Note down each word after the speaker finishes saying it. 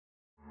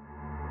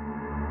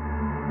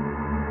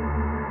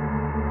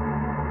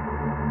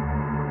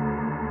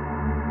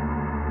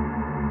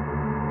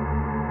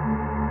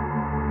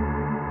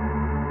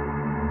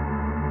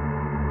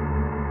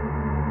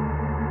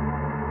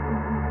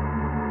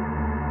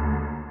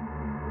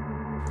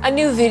A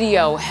new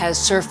video has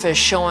surfaced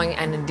showing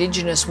an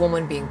Indigenous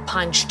woman being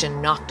punched and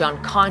knocked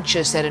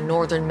unconscious at a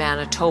northern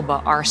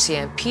Manotoba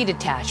RCMP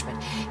detachment.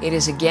 It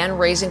is again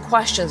raising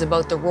questions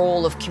about the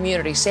role of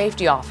community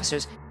safety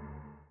officers.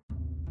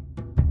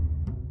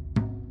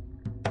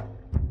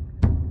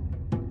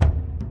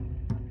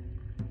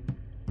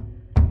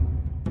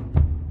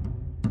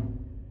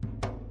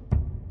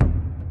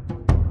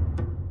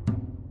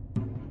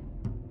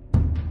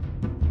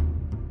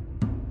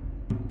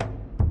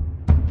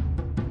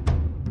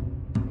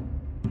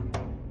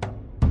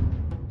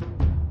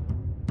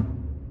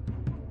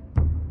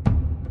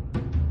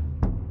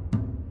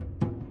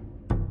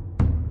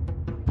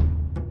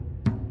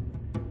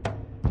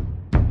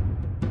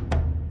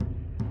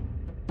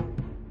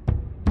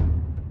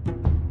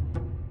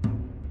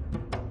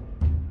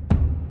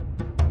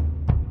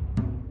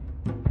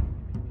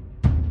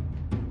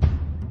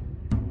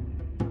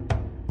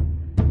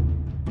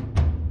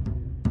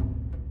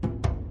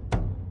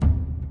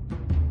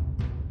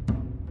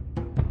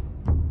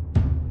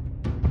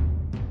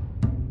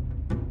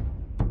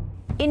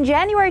 In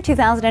January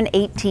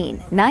 2018,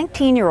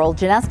 19-year-old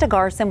Genesta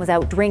Garson was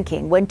out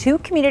drinking when two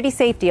community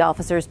safety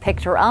officers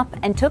picked her up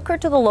and took her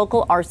to the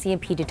local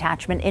RCMP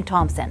detachment in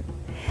Thompson.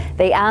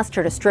 They asked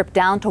her to strip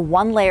down to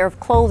one layer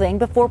of clothing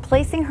before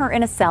placing her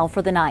in a cell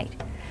for the night.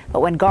 But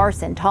when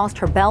Garson tossed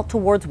her belt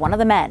towards one of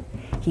the men,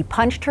 he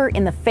punched her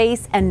in the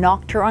face and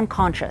knocked her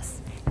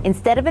unconscious.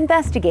 Instead of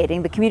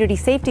investigating the community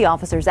safety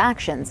officer's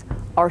actions,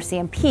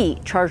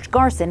 RCMP charged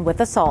Garson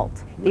with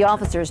assault. The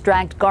officers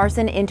dragged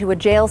Garson into a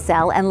jail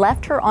cell and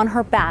left her on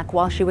her back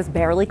while she was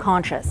barely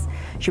conscious.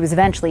 She was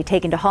eventually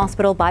taken to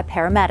hospital by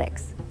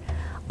paramedics.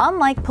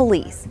 Unlike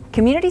police,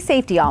 community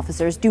safety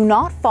officers do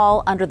not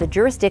fall under the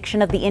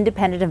jurisdiction of the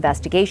Independent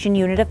Investigation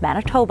Unit of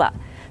Manotoba.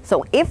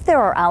 So if there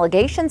are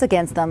allegations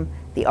against them,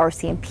 the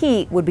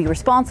RCMP would be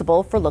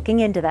responsible for looking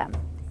into them.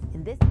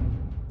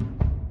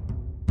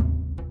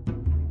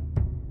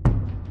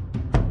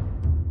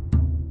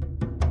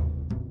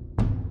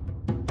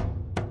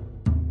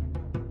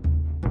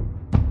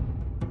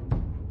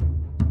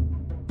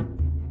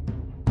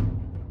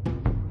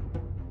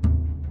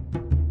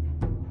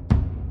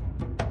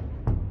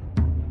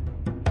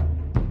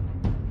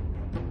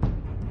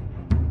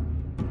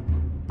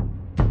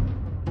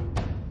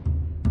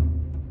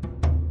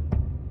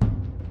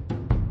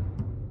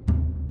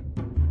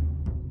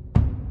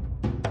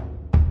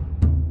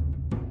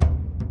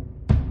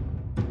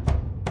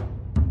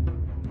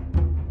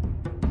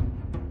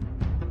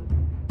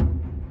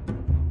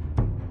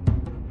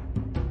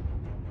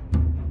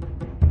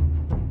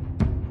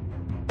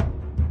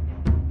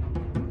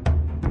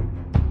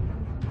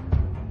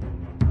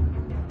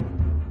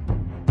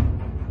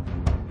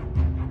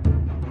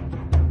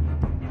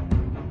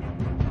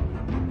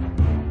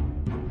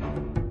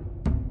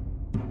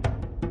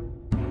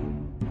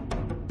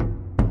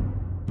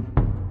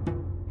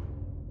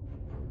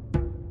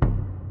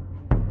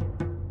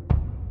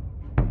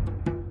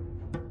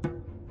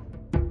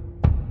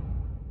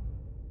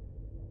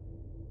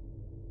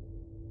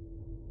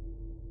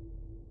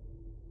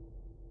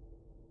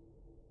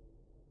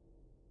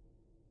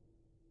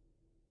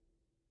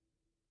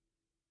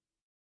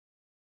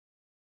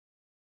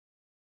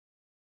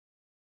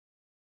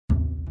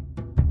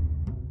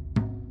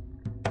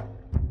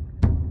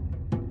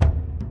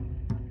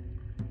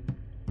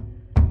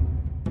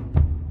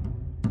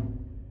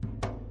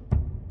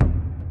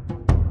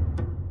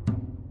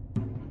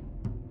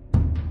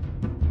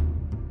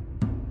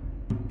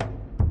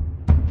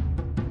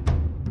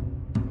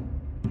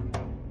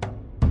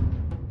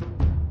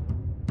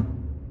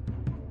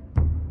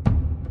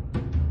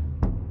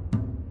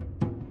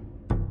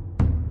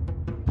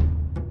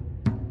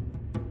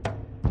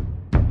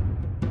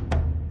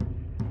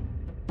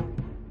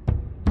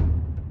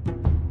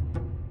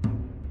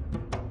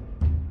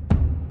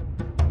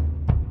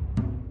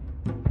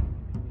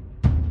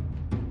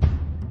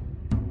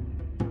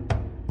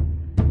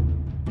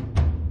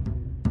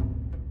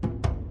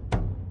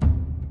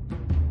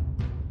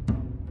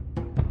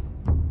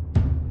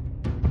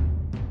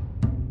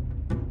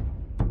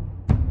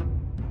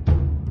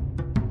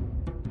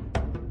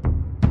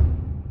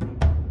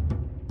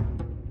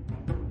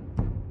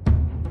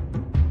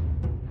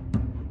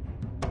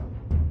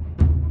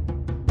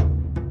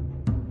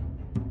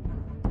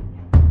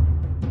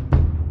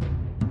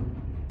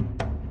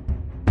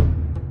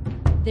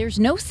 There's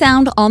no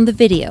sound on the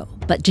video,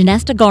 but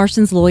Genesta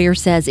Garson's lawyer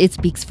says it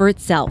speaks for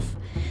itself.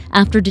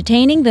 After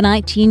detaining the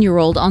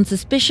 19-year-old on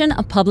suspicion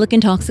of public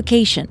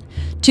intoxication,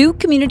 two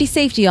community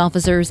safety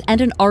officers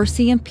and an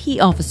RCMP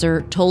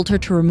officer told her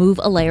to remove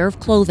a layer of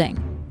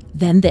clothing.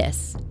 Then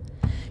this.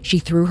 She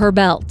threw her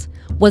belt,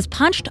 was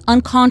punched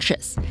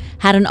unconscious,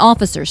 had an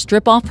officer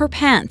strip off her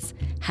pants,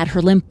 had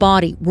her limp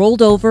body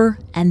rolled over,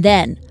 and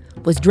then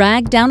was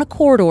dragged down a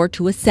corridor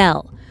to a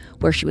cell,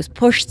 where she was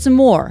pushed some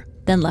more,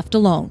 then left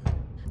alone.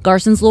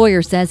 Garson's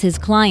lawyer says his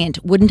client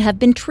wouldn't have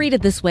been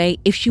treated this way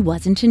if she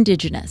wasn't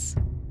Indigenous.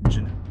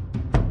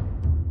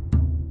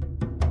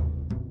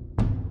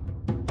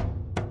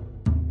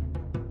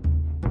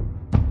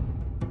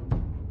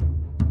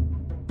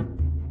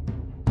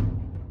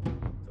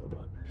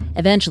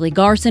 Eventually,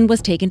 Garson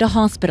was taken to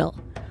hospital.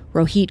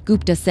 Rohit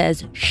Gupta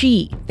says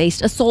she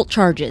faced assault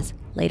charges,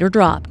 later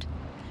dropped.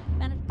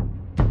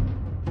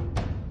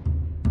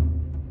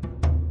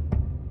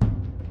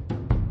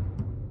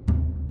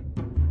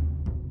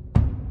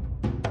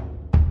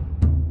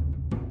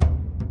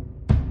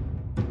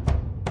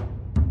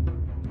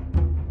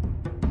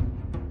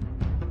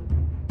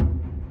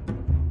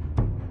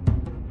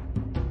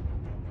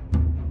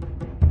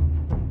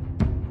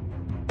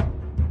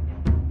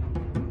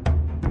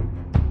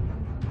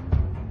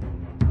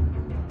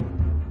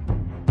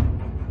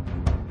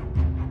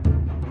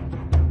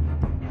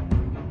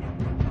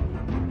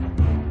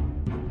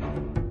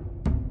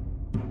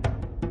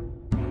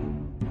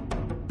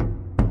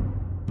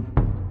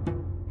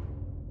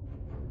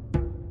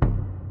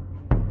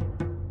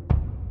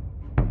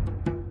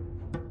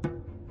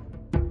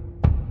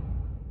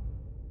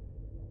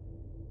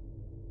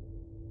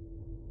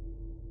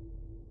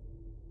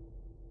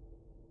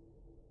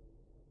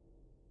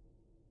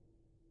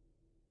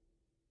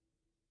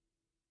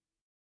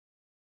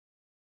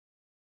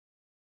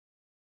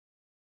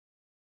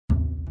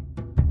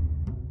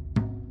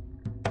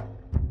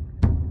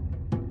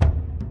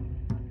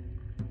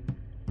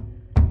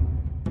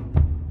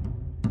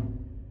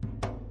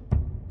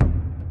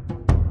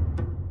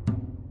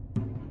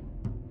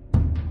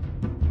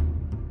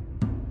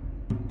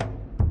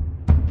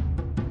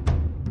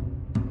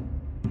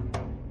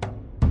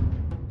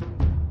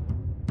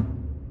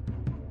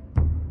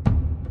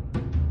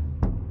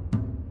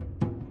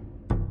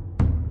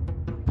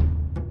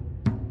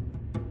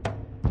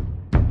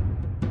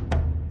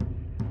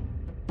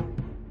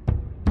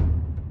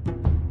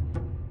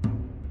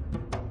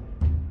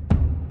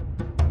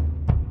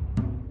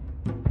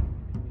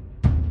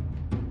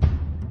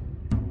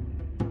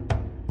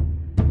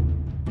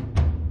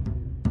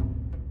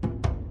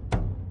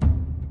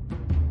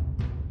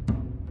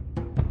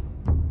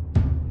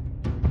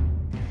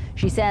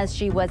 She says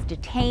she was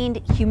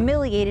detained,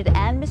 humiliated,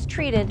 and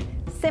mistreated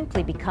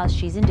simply because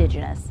she's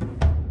Indigenous.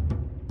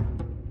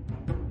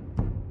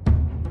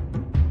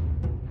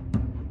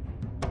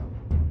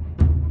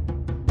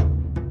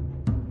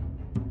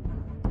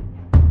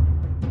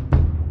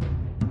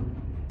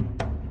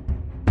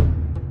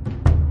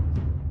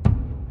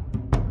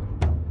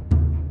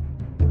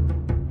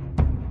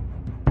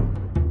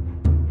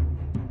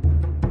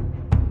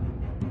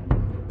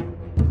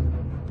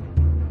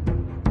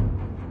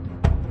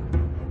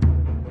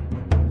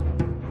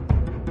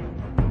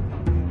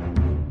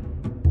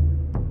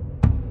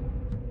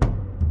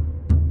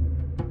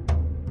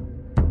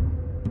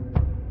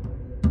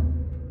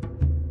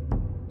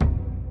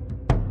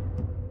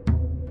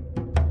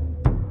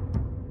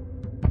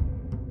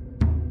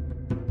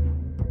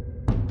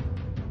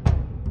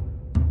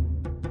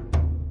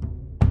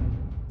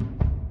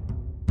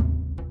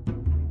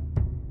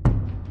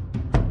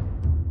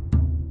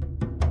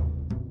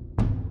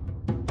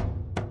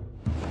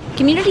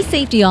 Community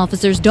safety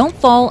officers don't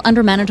fall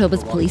under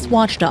Manitoba's police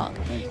watchdog.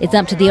 It's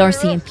up to the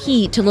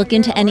RCMP to look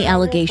into any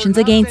allegations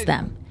against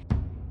them.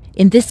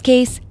 In this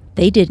case,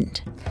 they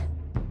didn't.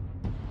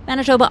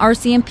 Manitoba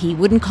RCMP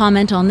wouldn't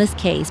comment on this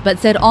case, but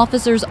said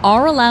officers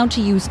are allowed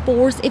to use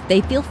force if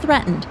they feel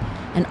threatened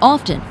and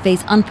often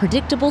face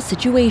unpredictable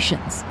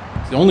situations.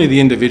 Only the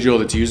individual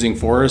that's using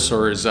force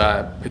or is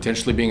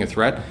potentially being a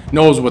threat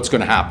knows what's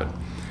going to happen.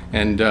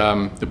 And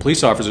the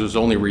police officer is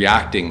only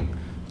reacting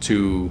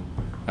to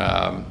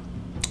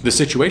the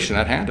situation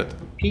at hand.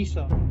 Peace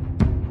out.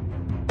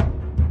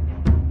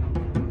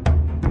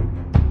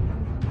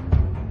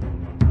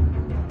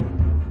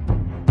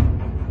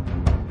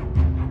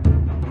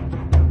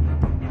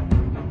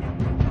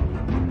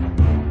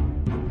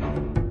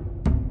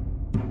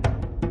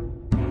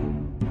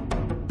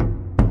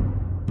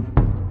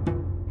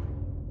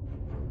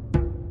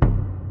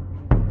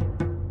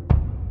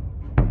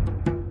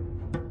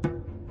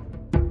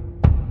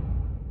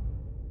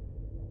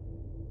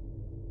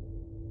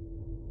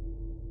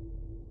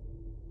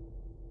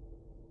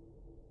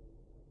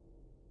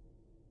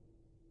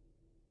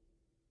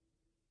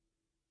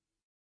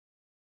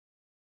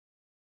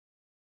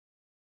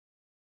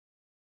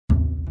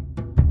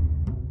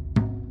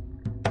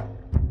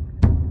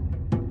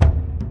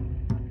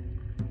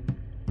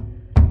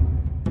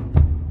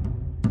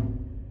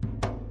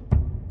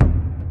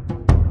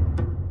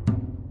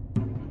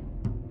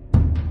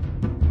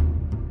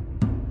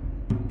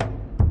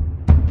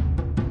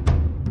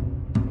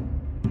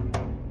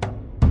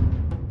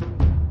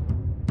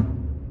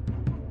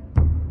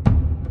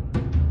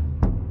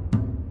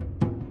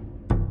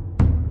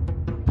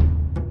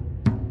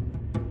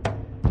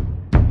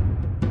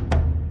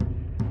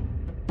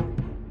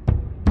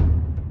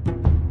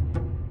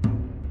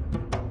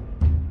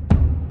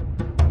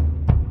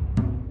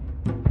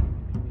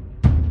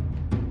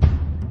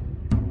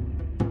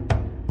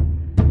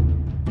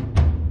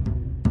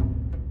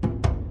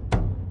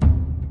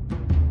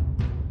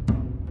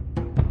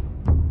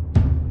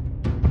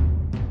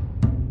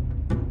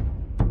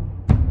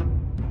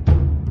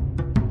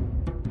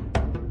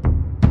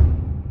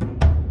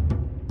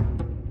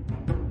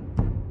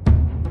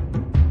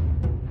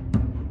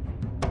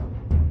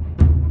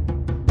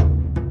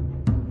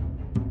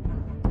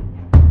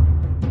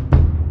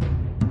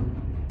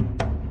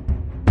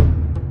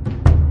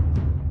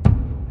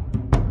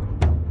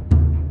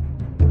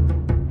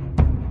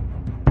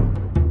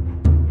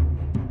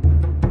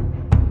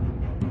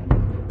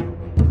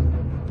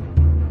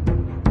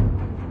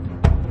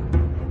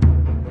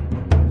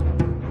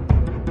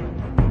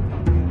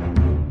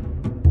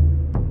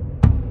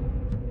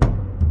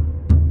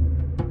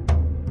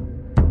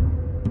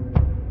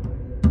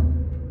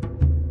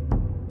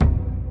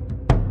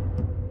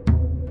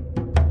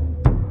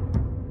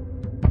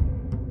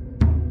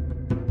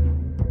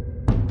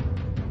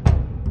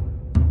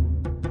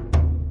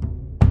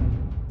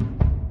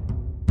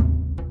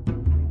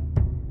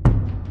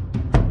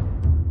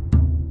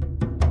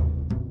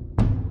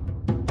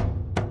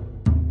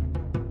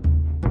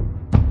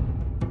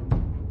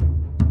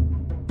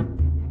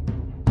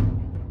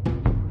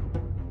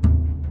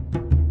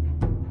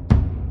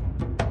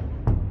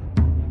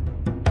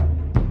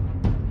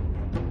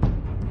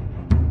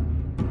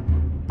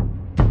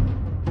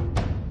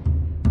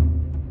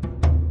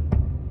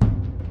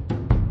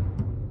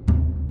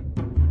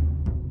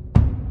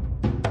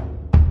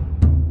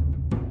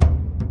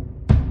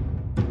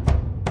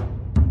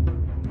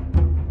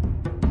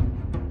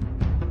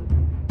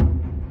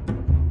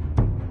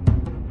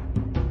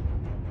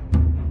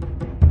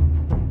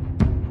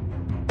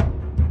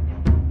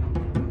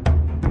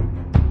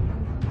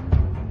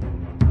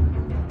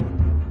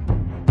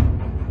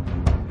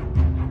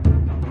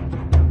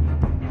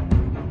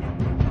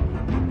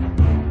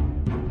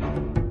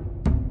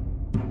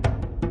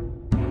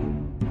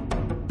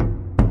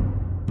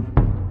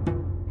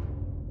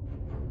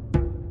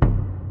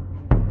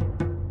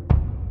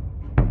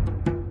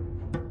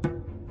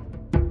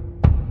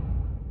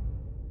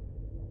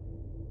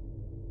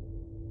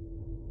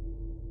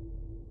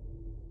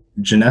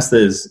 Genesta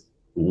is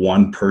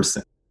one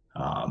person,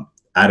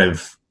 out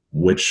of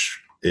which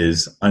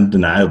is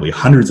undeniably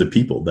hundreds of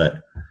people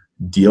that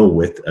deal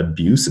with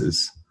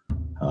abuses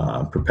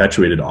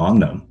perpetuated on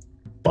them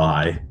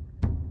by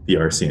the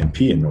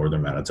RCMP in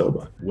northern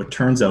Manitoba. What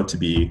turns out to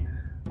be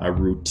a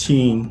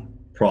routine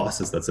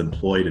process that's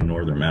employed in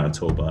northern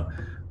Manitoba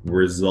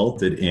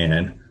resulted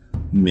in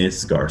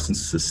Ms. Garson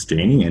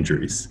sustaining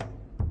injuries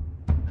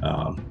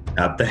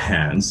at the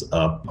hands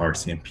of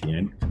RCMP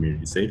and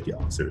community safety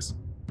officers.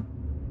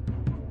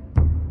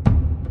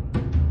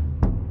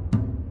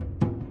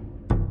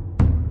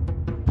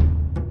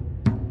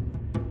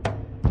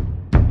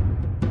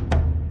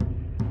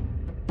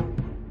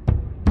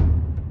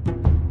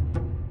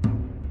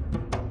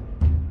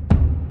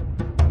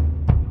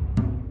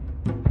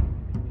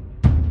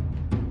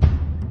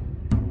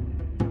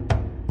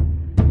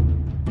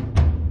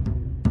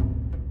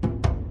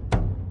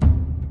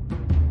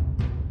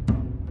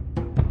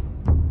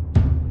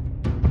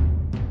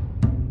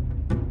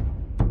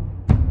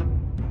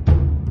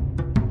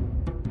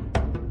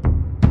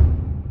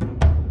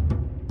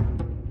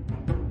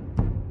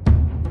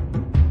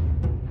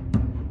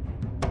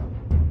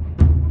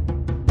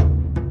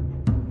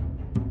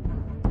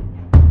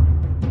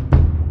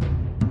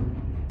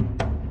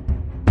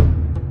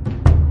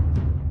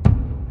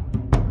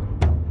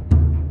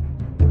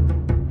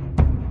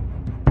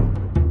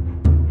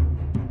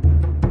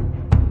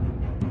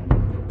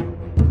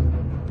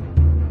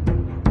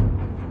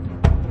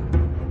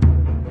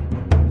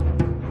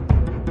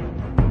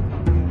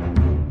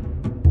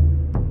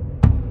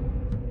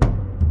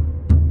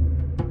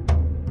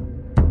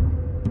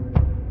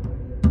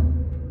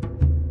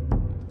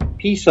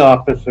 Peace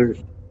officers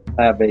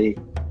have a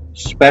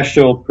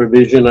special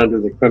provision under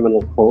the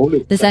criminal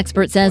code. This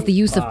expert says the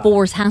use of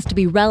force has to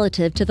be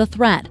relative to the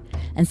threat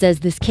and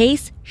says this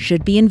case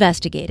should be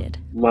investigated.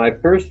 My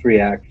first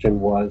reaction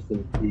was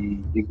that the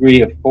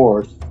degree of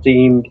force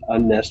seemed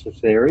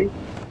unnecessary.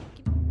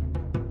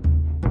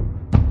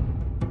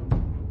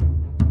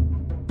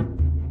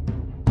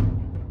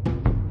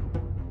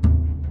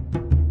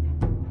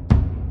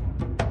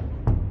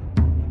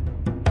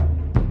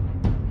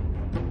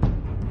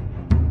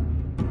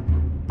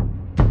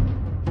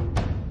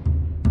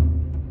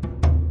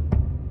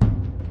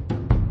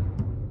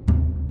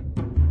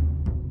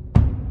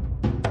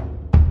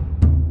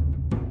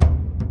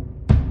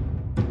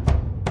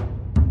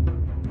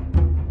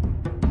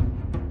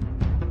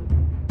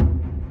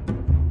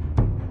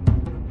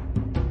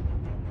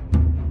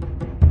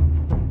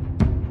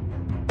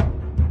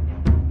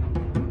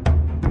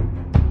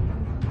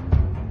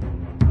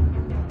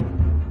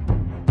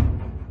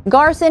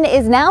 Garson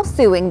is now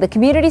suing the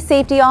community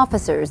safety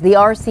officers, the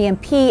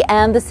RCMP,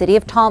 and the City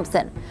of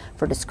Thompson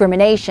for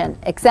discrimination,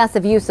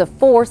 excessive use of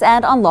force,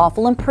 and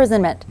unlawful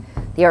imprisonment.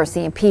 The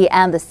RCMP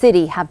and the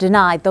city have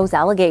denied those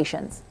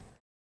allegations.